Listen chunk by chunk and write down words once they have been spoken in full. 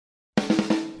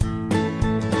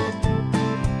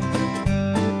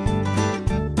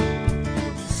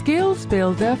Skills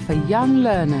Builder for Young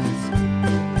Learners.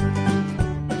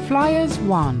 Flyers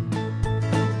 1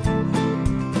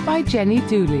 by Jenny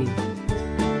Dooley.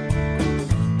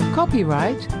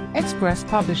 Copyright Express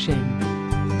Publishing.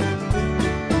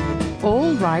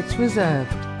 All rights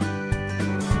reserved.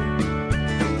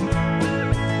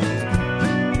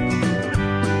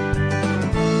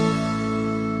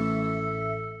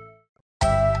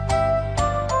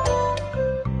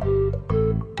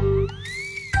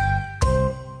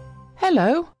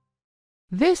 Hello.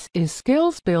 This is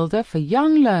Skills Builder for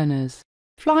Young Learners,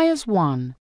 Flyers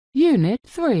 1, Unit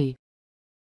 3.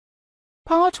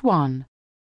 Part 1.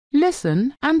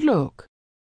 Listen and look.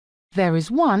 There is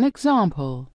one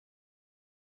example.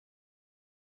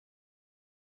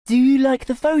 Do you like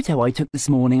the photo I took this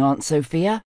morning, Aunt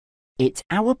Sophia? It's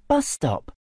our bus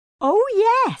stop. Oh,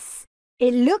 yes.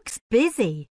 It looks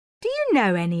busy. Do you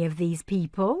know any of these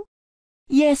people?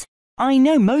 Yes, I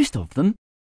know most of them.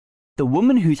 The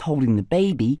woman who's holding the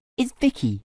baby is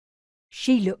Vicky.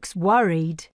 She looks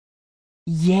worried.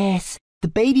 Yes, the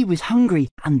baby was hungry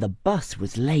and the bus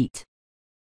was late.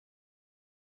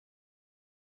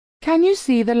 Can you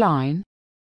see the line?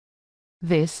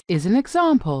 This is an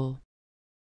example.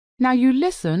 Now you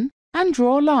listen and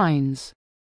draw lines.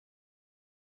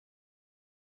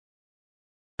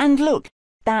 And look,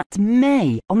 that's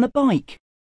May on the bike.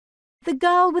 The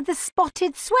girl with the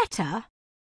spotted sweater?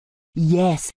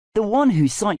 Yes, the one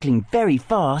who's cycling very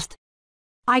fast.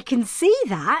 I can see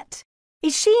that.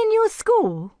 Is she in your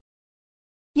school?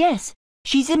 Yes,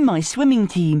 she's in my swimming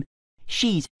team.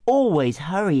 She's always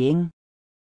hurrying.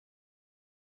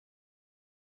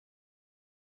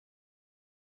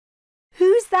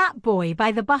 Who's that boy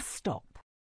by the bus stop?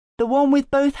 The one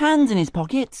with both hands in his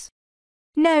pockets?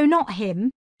 No, not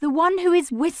him. The one who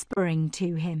is whispering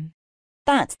to him.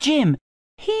 That's Jim.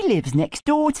 He lives next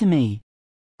door to me.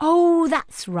 Oh,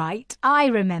 that's right. I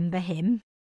remember him.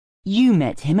 You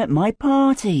met him at my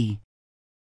party.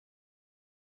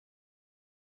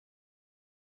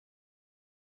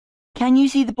 Can you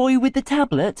see the boy with the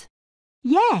tablet?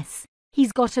 Yes,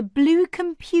 he's got a blue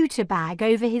computer bag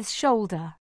over his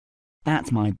shoulder.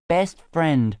 That's my best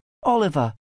friend,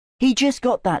 Oliver. He just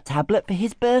got that tablet for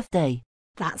his birthday.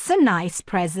 That's a nice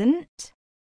present.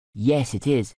 Yes, it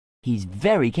is. He's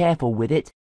very careful with it.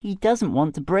 He doesn't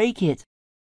want to break it.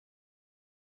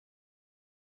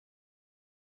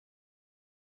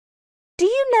 Do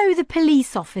you know the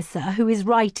police officer who is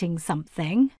writing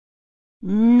something?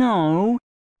 No,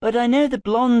 but I know the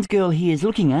blonde girl he is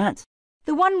looking at.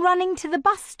 The one running to the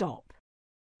bus stop?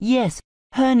 Yes,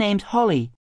 her name's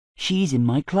Holly. She's in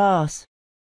my class.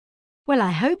 Well,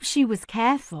 I hope she was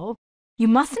careful. You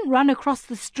mustn't run across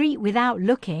the street without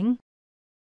looking.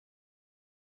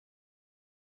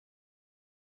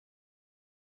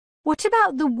 What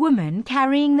about the woman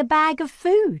carrying the bag of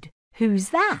food? Who's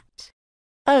that?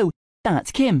 Oh,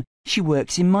 that's Kim. She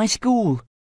works in my school.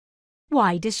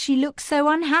 Why does she look so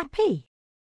unhappy?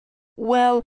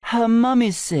 Well, her mum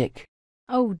is sick.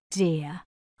 Oh dear.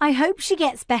 I hope she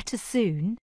gets better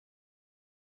soon.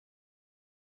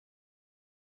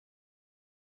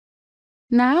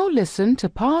 Now listen to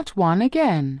part 1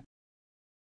 again.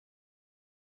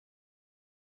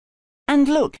 And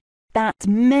look, that's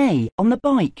May on the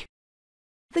bike.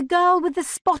 The girl with the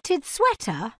spotted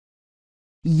sweater?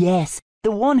 Yes,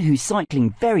 the one who's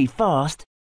cycling very fast.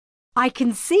 I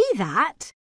can see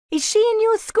that. Is she in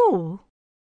your school?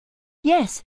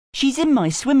 Yes, she's in my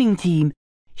swimming team.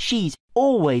 She's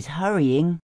always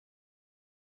hurrying.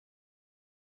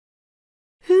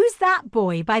 Who's that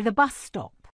boy by the bus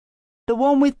stop? The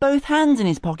one with both hands in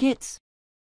his pockets?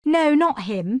 No, not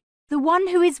him. The one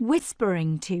who is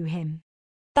whispering to him.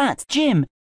 That's Jim.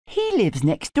 He lives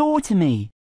next door to me.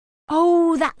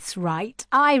 Oh, that's right.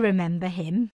 I remember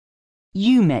him.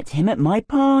 You met him at my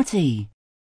party.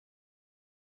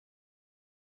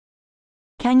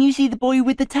 Can you see the boy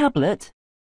with the tablet?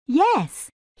 Yes,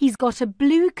 he's got a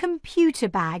blue computer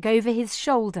bag over his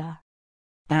shoulder.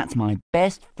 That's my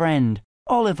best friend,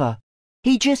 Oliver.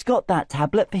 He just got that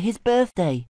tablet for his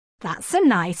birthday. That's a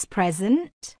nice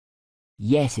present.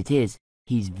 Yes, it is.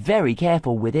 He's very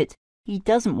careful with it. He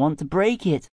doesn't want to break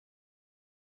it.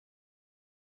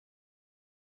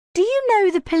 Do you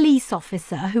know the police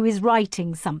officer who is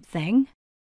writing something?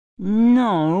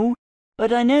 No,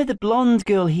 but I know the blonde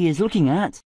girl he is looking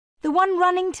at. The one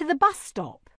running to the bus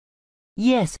stop?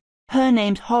 Yes, her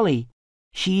name's Holly.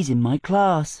 She's in my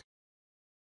class.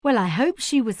 Well, I hope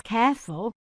she was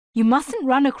careful. You mustn't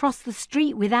run across the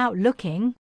street without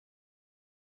looking.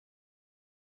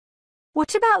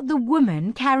 What about the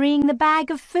woman carrying the bag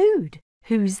of food?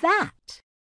 Who's that?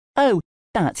 Oh,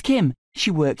 that's Kim.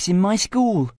 She works in my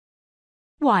school.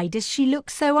 Why does she look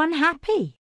so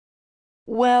unhappy?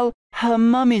 Well, her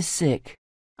mum is sick.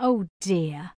 Oh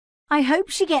dear. I hope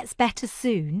she gets better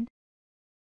soon.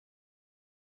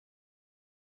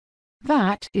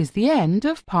 That is the end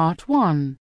of part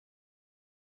 1.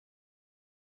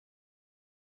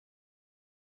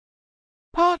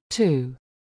 Part 2.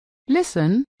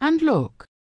 Listen and look.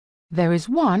 There is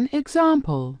one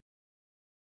example.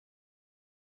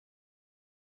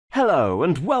 Hello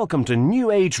and welcome to New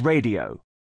Age Radio.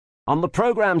 On the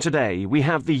programme today we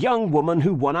have the young woman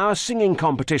who won our singing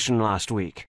competition last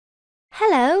week.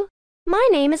 Hello, my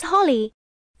name is Holly.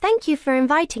 Thank you for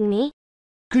inviting me.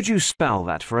 Could you spell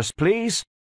that for us, please?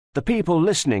 The people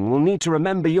listening will need to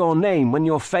remember your name when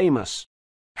you're famous.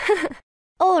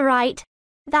 All right,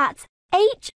 that's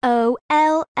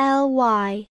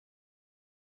Holly.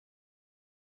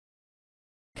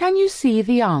 Can you see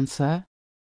the answer?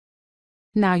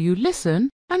 Now you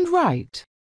listen and write.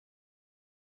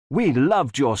 We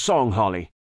loved your song,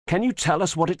 Holly. Can you tell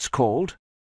us what it's called?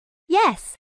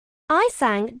 Yes, I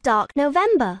sang Dark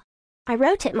November. I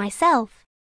wrote it myself.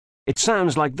 It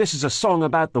sounds like this is a song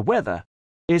about the weather.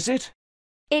 Is it?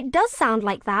 It does sound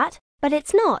like that, but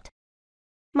it's not.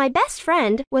 My best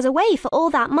friend was away for all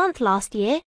that month last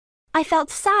year. I felt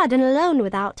sad and alone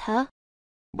without her.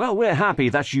 Well, we're happy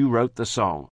that you wrote the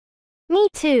song. Me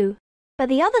too, but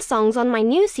the other songs on my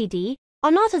new CD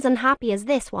are not as unhappy as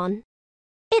this one.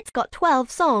 It's got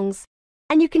 12 songs,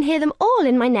 and you can hear them all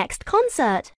in my next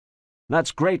concert.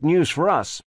 That's great news for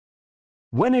us.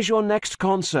 When is your next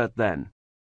concert then?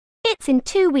 It's in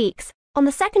 2 weeks, on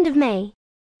the 2nd of May.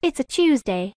 It's a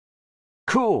Tuesday.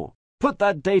 Cool. Put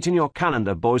that date in your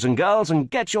calendar, boys and girls, and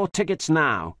get your tickets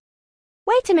now.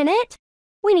 Wait a minute.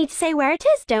 We need to say where it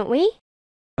is, don't we?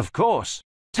 Of course.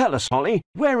 Tell us, Holly,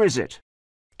 where is it?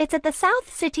 It's at the South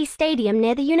City Stadium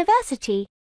near the university.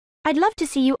 I'd love to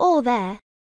see you all there.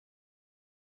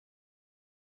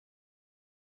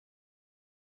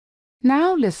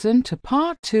 Now listen to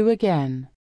part 2 again.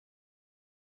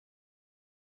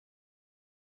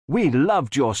 We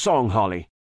loved your song, Holly.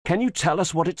 Can you tell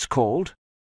us what it's called?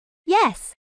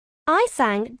 Yes, I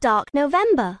sang Dark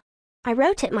November. I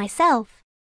wrote it myself.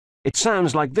 It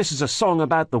sounds like this is a song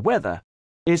about the weather.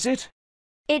 Is it?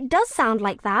 It does sound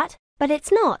like that, but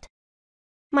it's not.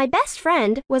 My best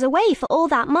friend was away for all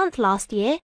that month last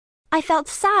year. I felt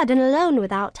sad and alone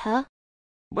without her.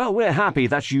 Well, we're happy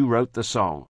that you wrote the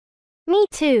song. Me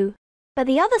too, but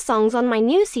the other songs on my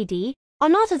new CD are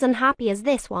not as unhappy as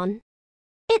this one.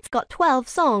 It's got 12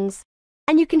 songs,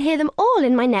 and you can hear them all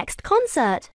in my next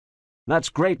concert. That's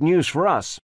great news for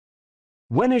us.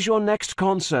 When is your next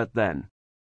concert then?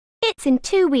 It's in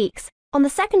 2 weeks, on the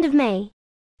 2nd of May.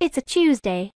 It's a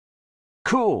Tuesday.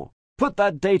 Cool. Put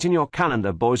that date in your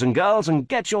calendar, boys and girls, and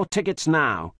get your tickets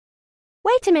now.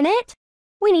 Wait a minute.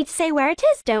 We need to say where it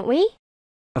is, don't we?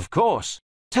 Of course.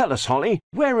 Tell us, Holly,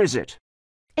 where is it?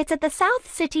 It's at the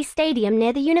South City Stadium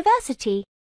near the university.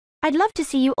 I'd love to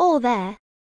see you all there.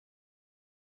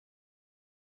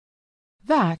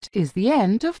 That is the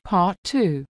end of part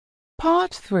 2.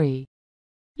 Part 3.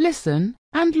 Listen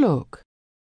and look.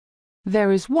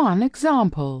 There is one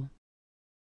example.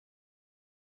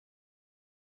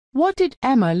 What did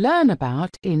Emma learn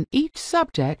about in each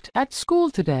subject at school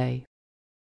today?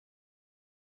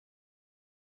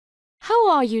 How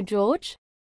are you, George?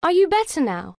 Are you better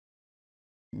now?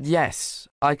 Yes,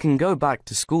 I can go back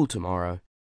to school tomorrow.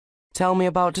 Tell me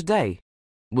about today.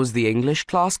 Was the English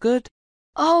class good?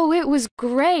 Oh, it was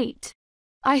great.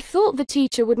 I thought the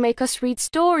teacher would make us read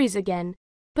stories again,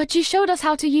 but she showed us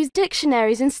how to use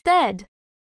dictionaries instead.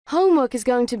 Homework is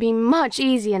going to be much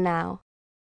easier now.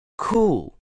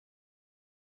 Cool.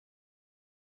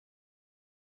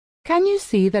 Can you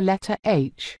see the letter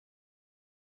H?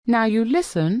 Now you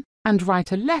listen and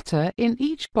write a letter in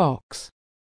each box.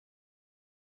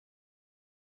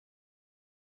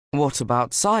 What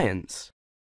about science?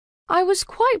 I was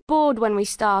quite bored when we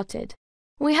started.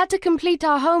 We had to complete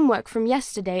our homework from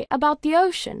yesterday about the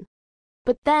ocean.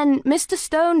 But then Mr.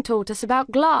 Stone taught us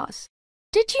about glass.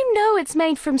 Did you know it's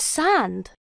made from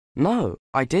sand? No,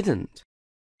 I didn't.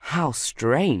 How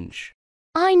strange.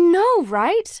 I know,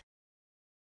 right?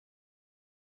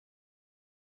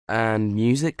 And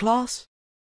music class?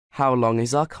 How long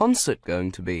is our concert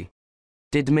going to be?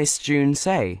 Did Miss June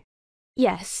say?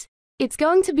 Yes, it's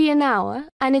going to be an hour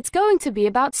and it's going to be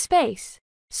about space.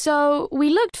 So we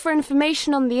looked for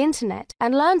information on the internet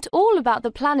and learnt all about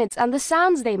the planets and the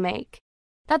sounds they make.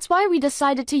 That's why we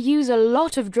decided to use a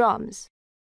lot of drums.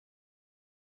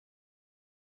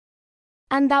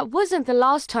 And that wasn't the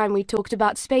last time we talked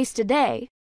about space today.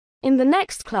 In the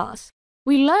next class,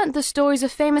 We learnt the stories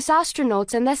of famous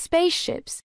astronauts and their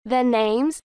spaceships, their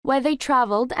names, where they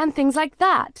travelled, and things like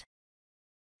that.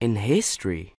 In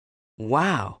history?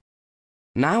 Wow.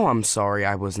 Now I'm sorry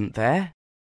I wasn't there.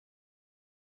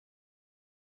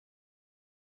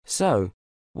 So,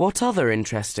 what other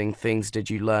interesting things did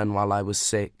you learn while I was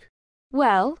sick?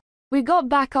 Well, we got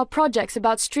back our projects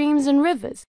about streams and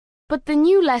rivers, but the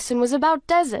new lesson was about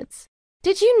deserts.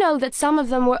 Did you know that some of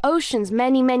them were oceans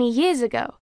many, many years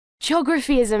ago?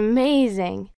 Geography is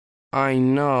amazing. I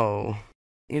know.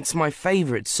 It's my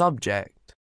favourite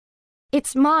subject.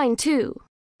 It's mine too,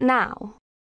 now.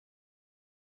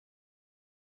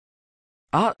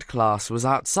 Art class was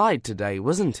outside today,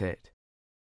 wasn't it?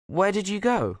 Where did you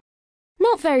go?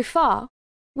 Not very far.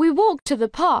 We walked to the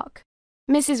park.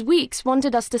 Mrs. Weeks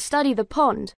wanted us to study the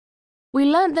pond. We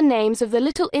learnt the names of the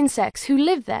little insects who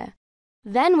live there.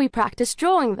 Then we practiced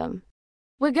drawing them.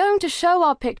 We're going to show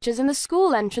our pictures in the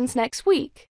school entrance next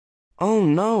week. Oh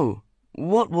no!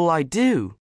 What will I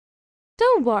do?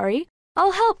 Don't worry,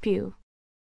 I'll help you.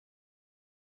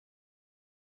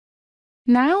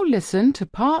 Now listen to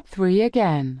part 3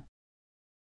 again.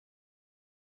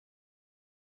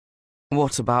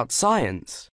 What about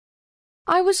science?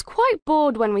 I was quite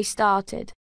bored when we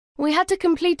started. We had to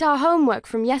complete our homework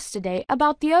from yesterday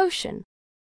about the ocean.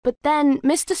 But then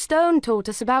Mr. Stone taught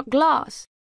us about glass.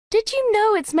 Did you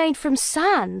know it's made from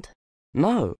sand?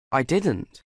 No, I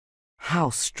didn't. How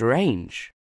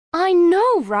strange. I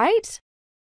know, right?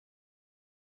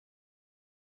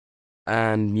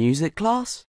 And music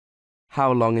class?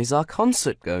 How long is our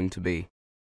concert going to be?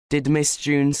 Did Miss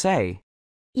June say?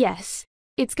 Yes,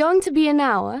 it's going to be an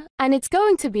hour, and it's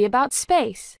going to be about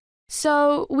space.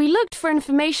 So we looked for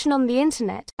information on the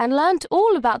internet and learnt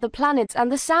all about the planets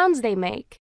and the sounds they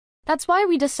make. That's why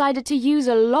we decided to use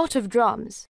a lot of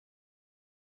drums.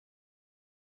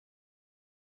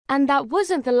 And that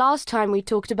wasn't the last time we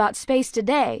talked about space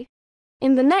today.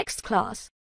 In the next class,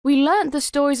 we learnt the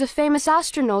stories of famous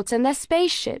astronauts and their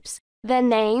spaceships, their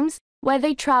names, where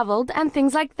they travelled, and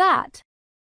things like that.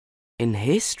 In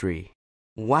history?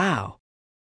 Wow.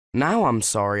 Now I'm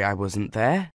sorry I wasn't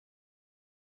there.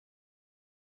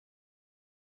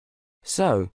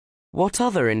 So, what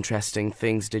other interesting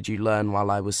things did you learn while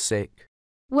I was sick?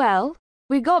 Well,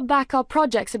 we got back our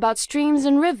projects about streams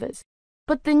and rivers,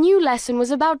 but the new lesson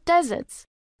was about deserts.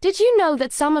 Did you know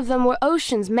that some of them were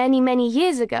oceans many, many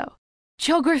years ago?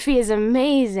 Geography is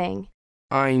amazing.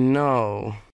 I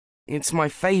know. It's my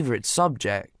favourite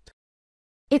subject.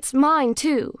 It's mine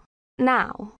too,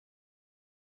 now.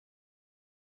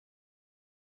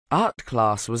 Art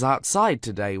class was outside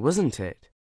today, wasn't it?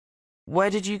 Where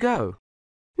did you go?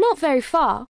 Not very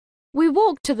far. We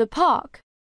walked to the park.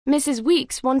 Mrs.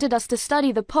 Weeks wanted us to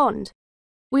study the pond.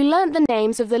 We learnt the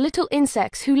names of the little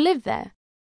insects who live there.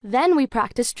 Then we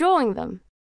practiced drawing them.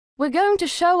 We're going to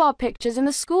show our pictures in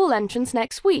the school entrance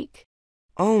next week.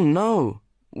 Oh no!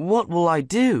 What will I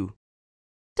do?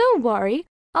 Don't worry,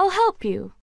 I'll help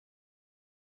you.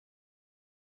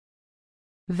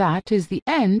 That is the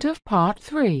end of part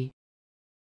 3.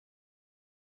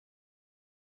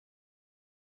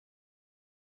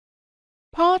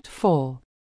 Part 4.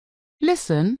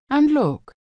 Listen and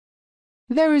look.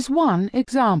 There is one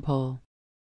example.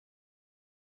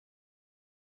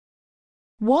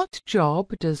 What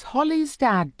job does Holly's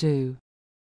dad do?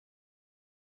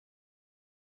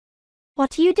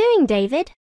 What are you doing,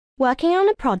 David? Working on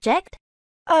a project?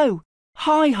 Oh,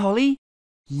 hi, Holly.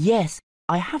 Yes,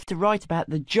 I have to write about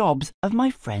the jobs of my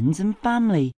friends and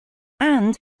family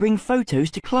and bring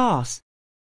photos to class.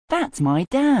 That's my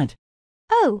dad.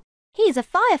 Oh, he's a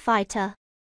firefighter.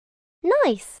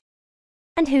 Nice.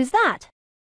 And who's that?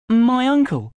 My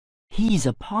uncle. He's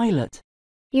a pilot.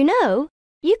 You know,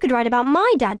 you could write about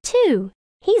my dad too.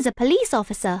 He's a police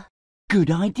officer.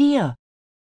 Good idea.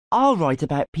 I'll write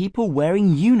about people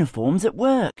wearing uniforms at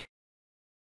work.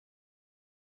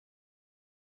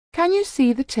 Can you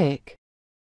see the tick?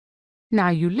 Now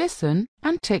you listen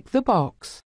and tick the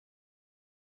box.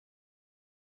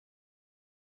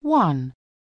 1.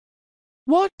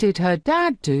 What did her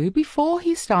dad do before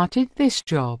he started this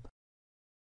job?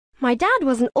 My dad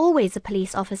wasn't always a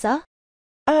police officer.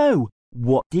 Oh,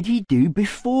 what did he do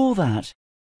before that?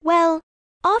 Well,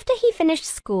 after he finished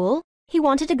school, he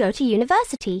wanted to go to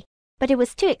university, but it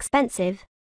was too expensive.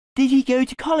 Did he go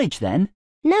to college then?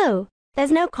 No,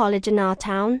 there's no college in our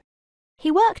town. He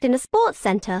worked in a sports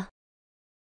centre.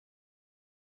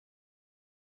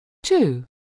 2.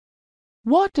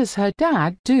 What does her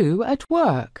dad do at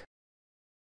work?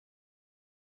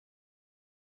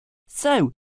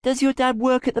 So, does your dad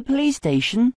work at the police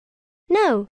station?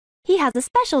 No, he has a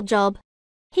special job.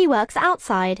 He works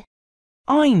outside.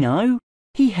 I know.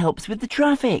 He helps with the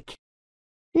traffic.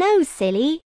 No,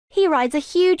 silly. He rides a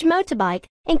huge motorbike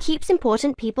and keeps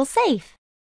important people safe.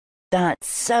 That's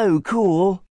so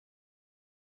cool.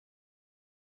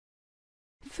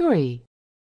 3.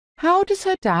 How does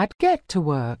her dad get to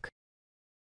work?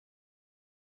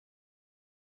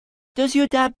 Does your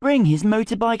dad bring his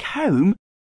motorbike home?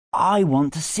 I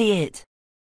want to see it.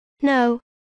 No,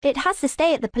 it has to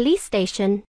stay at the police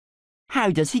station. How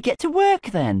does he get to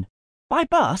work then? By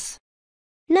bus?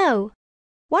 No,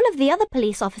 one of the other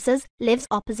police officers lives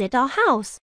opposite our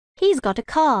house. He's got a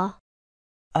car.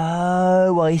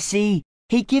 Oh, I see.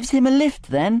 He gives him a lift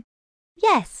then?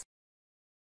 Yes.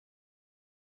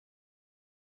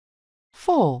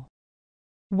 4.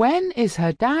 When is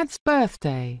her dad's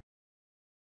birthday?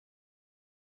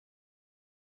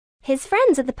 His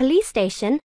friends at the police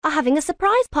station are having a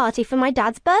surprise party for my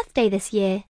dad's birthday this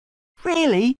year.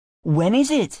 Really? When is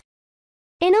it?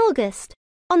 In August,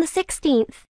 on the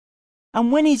 16th.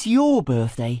 And when is your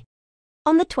birthday?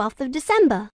 On the 12th of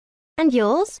December. And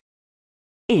yours?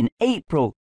 In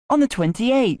April, on the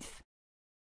 28th.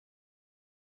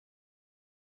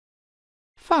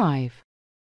 5.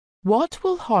 What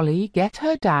will Holly get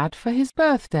her dad for his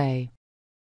birthday?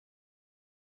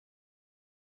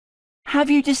 Have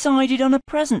you decided on a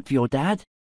present for your dad?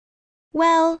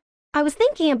 Well, I was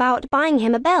thinking about buying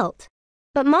him a belt,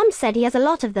 but Mum said he has a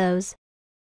lot of those.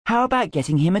 How about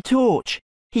getting him a torch?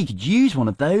 He could use one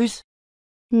of those.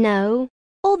 No,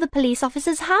 all the police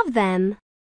officers have them.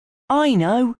 I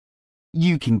know.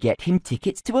 You can get him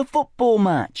tickets to a football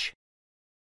match.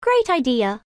 Great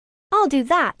idea. I'll do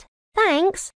that.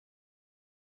 Thanks.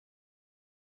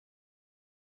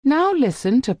 Now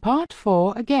listen to part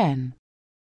 4 again.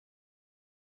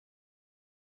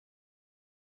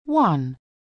 1.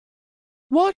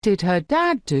 What did her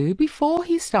dad do before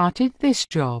he started this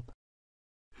job?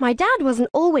 My dad wasn't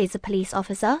always a police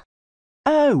officer.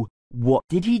 Oh, what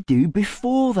did he do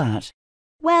before that?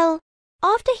 Well,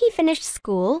 after he finished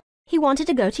school, he wanted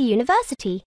to go to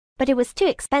university, but it was too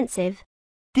expensive.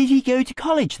 Did he go to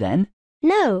college then?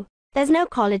 No, there's no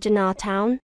college in our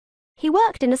town. He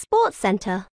worked in a sports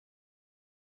centre.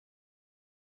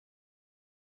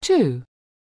 2.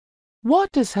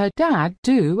 What does her dad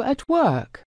do at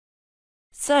work?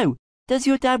 So, does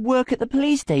your dad work at the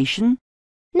police station?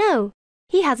 No,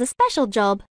 he has a special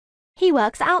job. He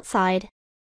works outside.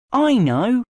 I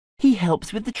know. He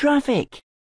helps with the traffic.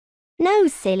 No,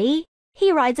 silly.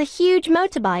 He rides a huge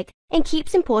motorbike and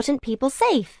keeps important people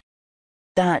safe.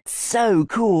 That's so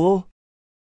cool.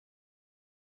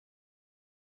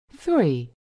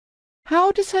 3.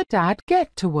 How does her dad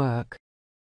get to work?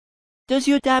 Does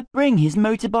your dad bring his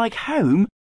motorbike home?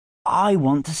 I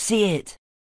want to see it.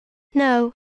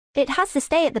 No, it has to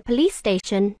stay at the police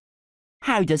station.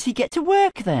 How does he get to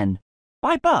work then?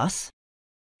 By bus?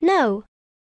 No,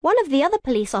 one of the other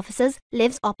police officers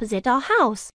lives opposite our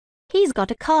house. He's got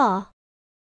a car.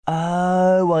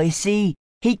 Oh, I see.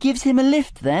 He gives him a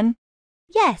lift then?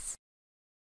 Yes.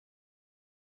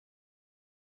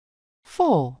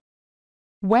 4.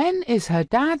 When is her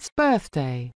dad's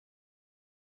birthday?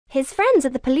 His friends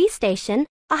at the police station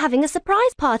are having a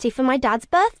surprise party for my dad's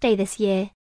birthday this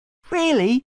year.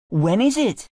 Really? When is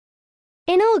it?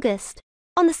 In August,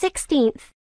 on the 16th.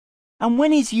 And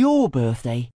when is your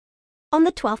birthday? On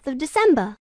the 12th of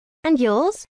December. And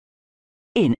yours?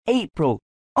 In April,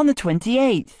 on the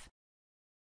 28th.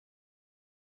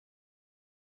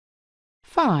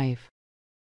 5.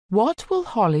 What will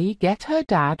Holly get her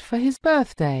dad for his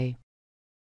birthday?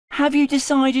 Have you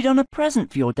decided on a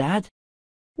present for your dad?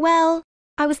 Well,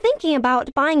 I was thinking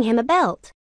about buying him a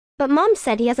belt, but Mum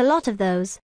said he has a lot of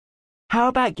those. How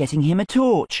about getting him a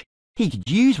torch? He could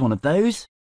use one of those.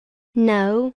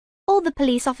 No, all the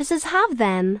police officers have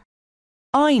them.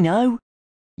 I know.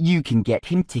 You can get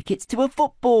him tickets to a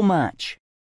football match.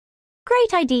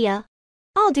 Great idea.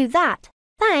 I'll do that.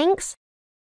 Thanks.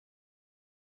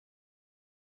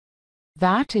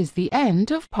 That is the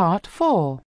end of part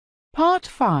 4. Part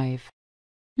 5.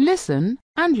 Listen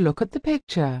and look at the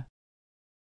picture.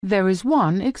 There is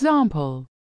one example.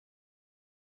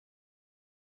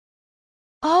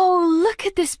 Oh, look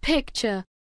at this picture.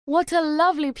 What a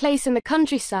lovely place in the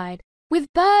countryside,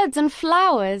 with birds and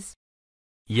flowers.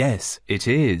 Yes, it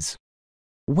is.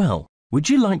 Well, would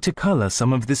you like to colour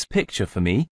some of this picture for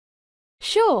me?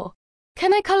 Sure.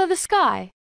 Can I colour the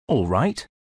sky? All right.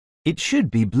 It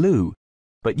should be blue,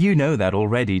 but you know that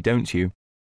already, don't you?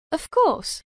 Of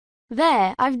course.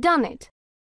 There, I've done it.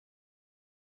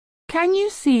 Can you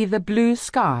see the blue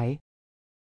sky?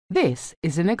 This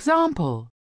is an example.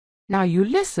 Now you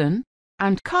listen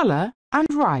and colour and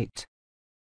write.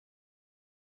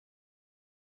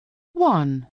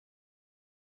 1.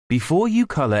 Before you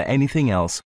colour anything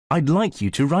else, I'd like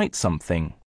you to write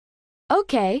something.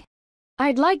 Okay,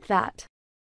 I'd like that.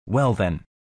 Well then,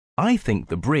 I think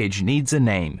the bridge needs a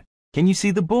name. Can you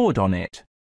see the board on it?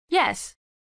 Yes,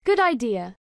 good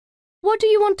idea. What do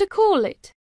you want to call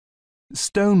it?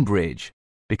 Stone Bridge,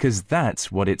 because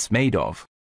that's what it's made of.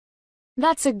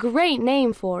 That's a great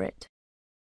name for it.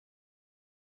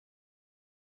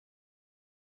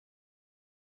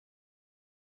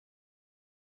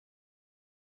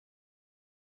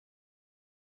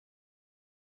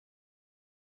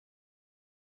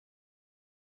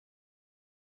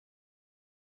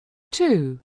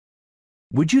 Two.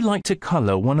 Would you like to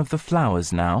colour one of the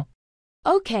flowers now?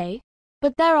 Okay,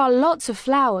 but there are lots of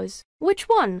flowers. Which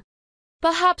one?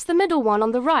 Perhaps the middle one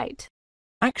on the right.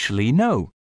 Actually,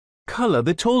 no. Colour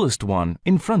the tallest one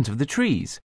in front of the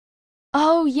trees.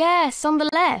 Oh, yes, on the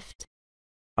left.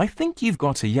 I think you've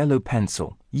got a yellow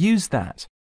pencil. Use that.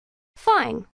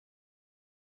 Fine.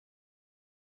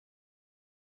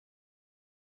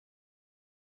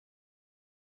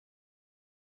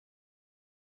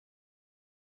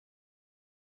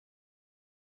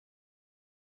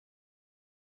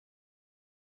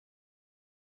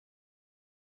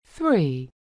 Three.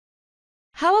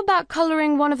 How about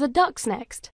colouring one of the ducks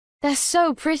next? They're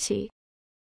so pretty.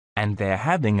 And they're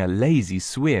having a lazy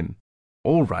swim.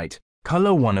 All right,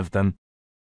 colour one of them.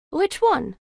 Which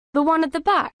one? The one at the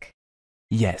back?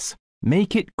 Yes,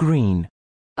 make it green.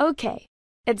 Okay,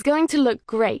 it's going to look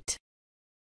great.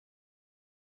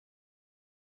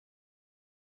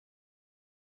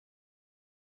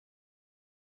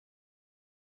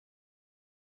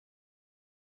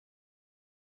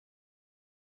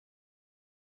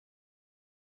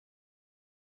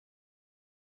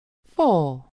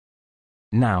 Four.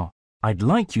 Now, I'd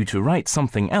like you to write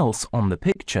something else on the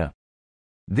picture.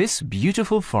 This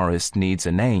beautiful forest needs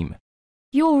a name.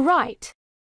 You're right.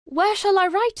 Where shall I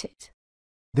write it?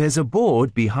 There's a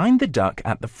board behind the duck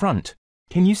at the front.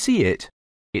 Can you see it?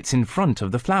 It's in front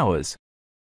of the flowers.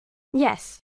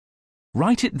 Yes.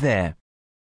 Write it there.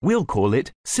 We'll call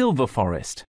it Silver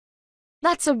Forest.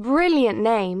 That's a brilliant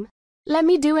name. Let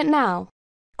me do it now.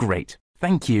 Great,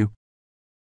 thank you.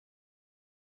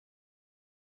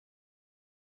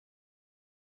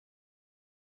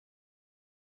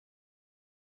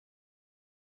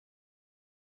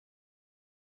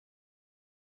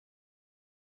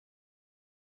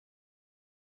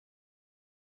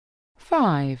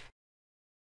 Five.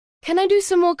 Can I do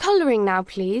some more colouring now,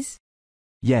 please?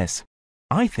 Yes,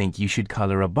 I think you should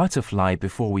colour a butterfly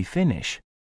before we finish.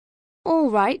 All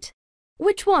right.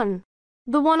 Which one?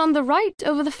 The one on the right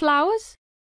over the flowers?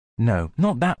 No,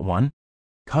 not that one.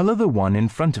 Colour the one in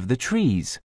front of the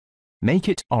trees. Make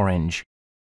it orange.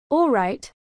 All right.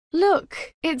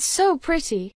 Look, it's so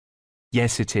pretty.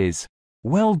 Yes, it is.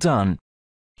 Well done.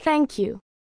 Thank you.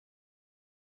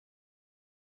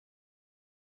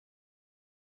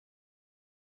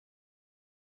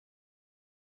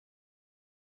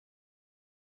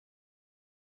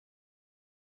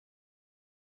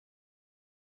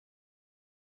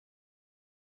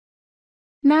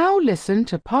 Now listen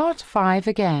to part 5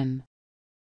 again.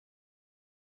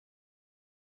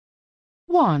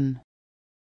 1.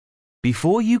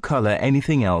 Before you colour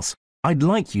anything else, I'd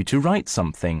like you to write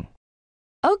something.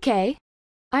 Okay,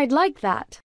 I'd like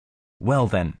that. Well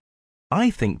then,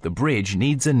 I think the bridge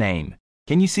needs a name.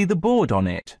 Can you see the board on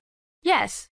it?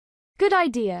 Yes, good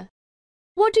idea.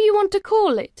 What do you want to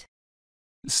call it?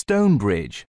 Stone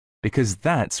Bridge, because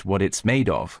that's what it's made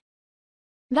of.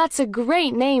 That's a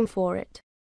great name for it.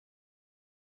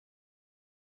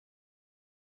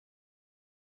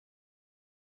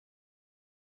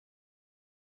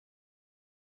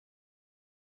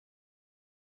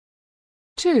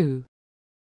 Two.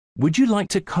 Would you like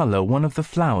to colour one of the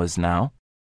flowers now?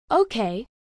 Okay,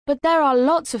 but there are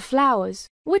lots of flowers.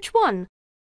 Which one?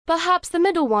 Perhaps the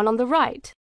middle one on the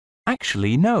right.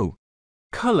 Actually, no.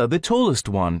 Colour the tallest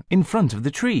one in front of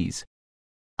the trees.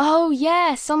 Oh,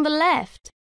 yes, on the left.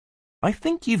 I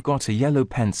think you've got a yellow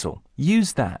pencil.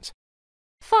 Use that.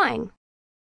 Fine.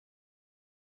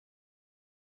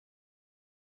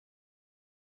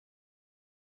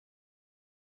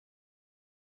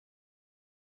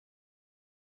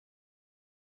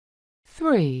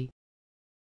 Three.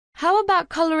 How about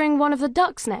colouring one of the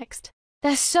ducks next?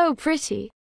 They're so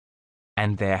pretty.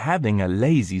 And they're having a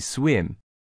lazy swim.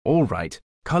 All right,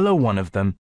 colour one of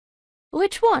them.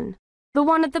 Which one? The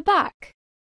one at the back?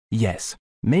 Yes,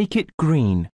 make it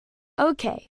green.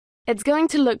 Okay, it's going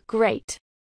to look great.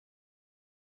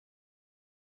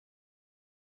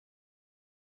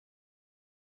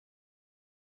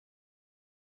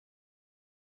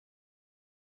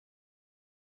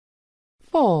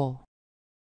 4.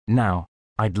 Now,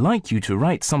 I'd like you to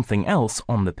write something else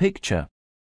on the picture.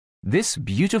 This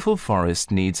beautiful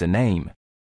forest needs a name.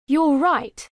 You're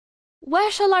right.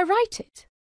 Where shall I write it?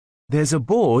 There's a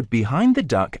board behind the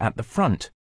duck at the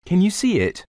front. Can you see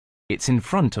it? It's in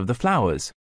front of the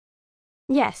flowers.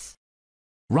 Yes.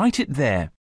 Write it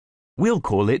there. We'll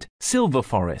call it Silver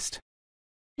Forest.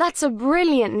 That's a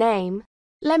brilliant name.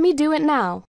 Let me do it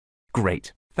now.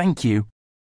 Great, thank you.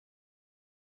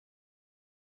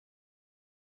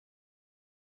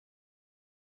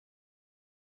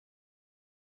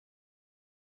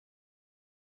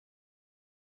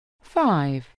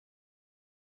 Five.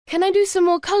 Can I do some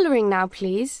more colouring now,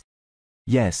 please?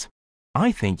 Yes,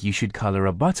 I think you should colour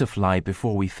a butterfly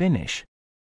before we finish.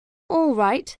 All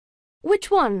right.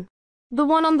 Which one? The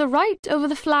one on the right over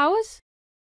the flowers?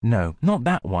 No, not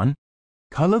that one.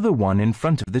 Colour the one in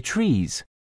front of the trees.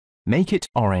 Make it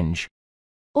orange.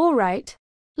 All right.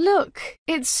 Look,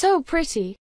 it's so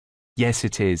pretty. Yes,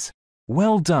 it is.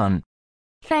 Well done.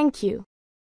 Thank you.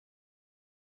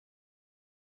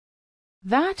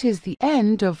 That is the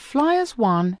end of Flyers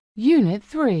 1, Unit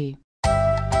 3.